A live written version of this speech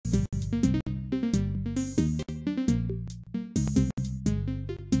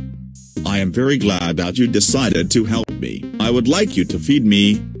am very glad that you decided to help me. I would like you to feed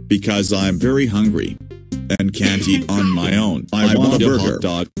me, because I'm very hungry and can't eat on my own. I want a burger. Hot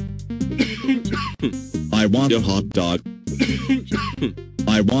dog. I want a hot dog.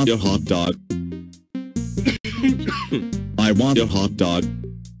 I want a hot dog. I want a hot dog.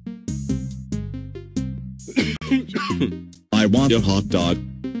 I want a hot dog.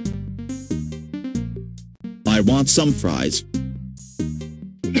 I want some fries.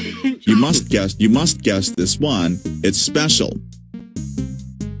 You must guess this one, it's special.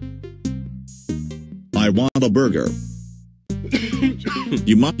 I want a burger.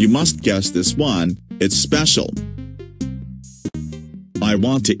 You must guess this one, it's special. I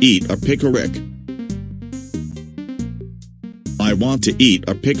want to eat a pickerick. I want to eat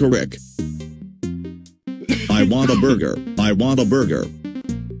a pickerick. I want a burger. I want a burger.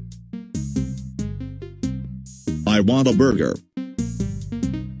 I want a burger.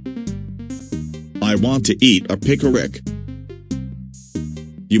 I want to eat a pickerick.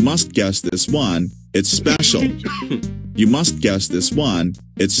 You must guess this one, it's special. You must guess this one,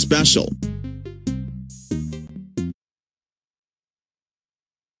 it's special.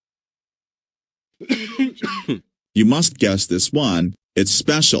 You must guess this one, it's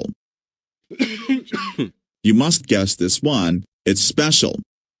special. You must guess this one, it's special.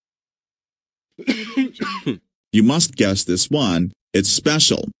 You must guess this one, it's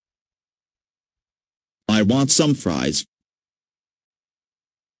special. I want some fries.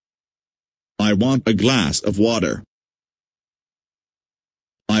 I want a glass of water.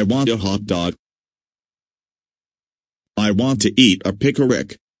 I want a hot dog. I want to eat a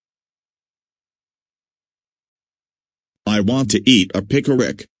pickerick. I want to eat a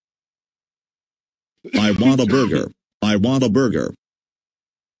pickerick. I want a burger. I want a burger.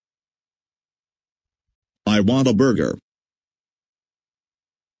 I want a burger.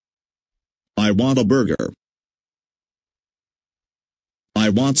 I want a burger. I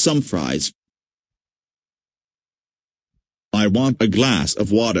want some fries. I want a glass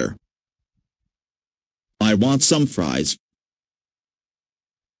of water. I want some fries.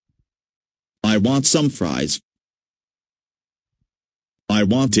 I want some fries. I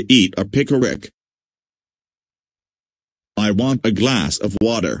want to eat a pickerick. I want a glass of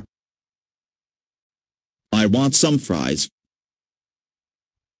water. I want some fries.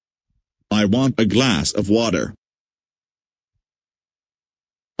 I want a glass of water.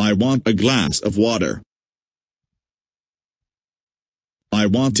 I want a glass of water. I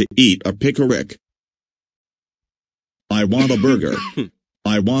want to eat a pickerick. I want a burger.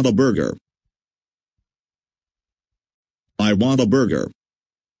 I want a burger. I want a burger.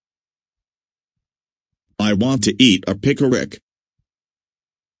 I want to eat a pickerick.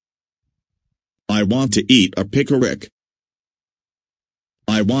 I want to eat a pickerick.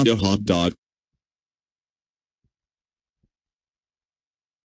 I want a hot dog.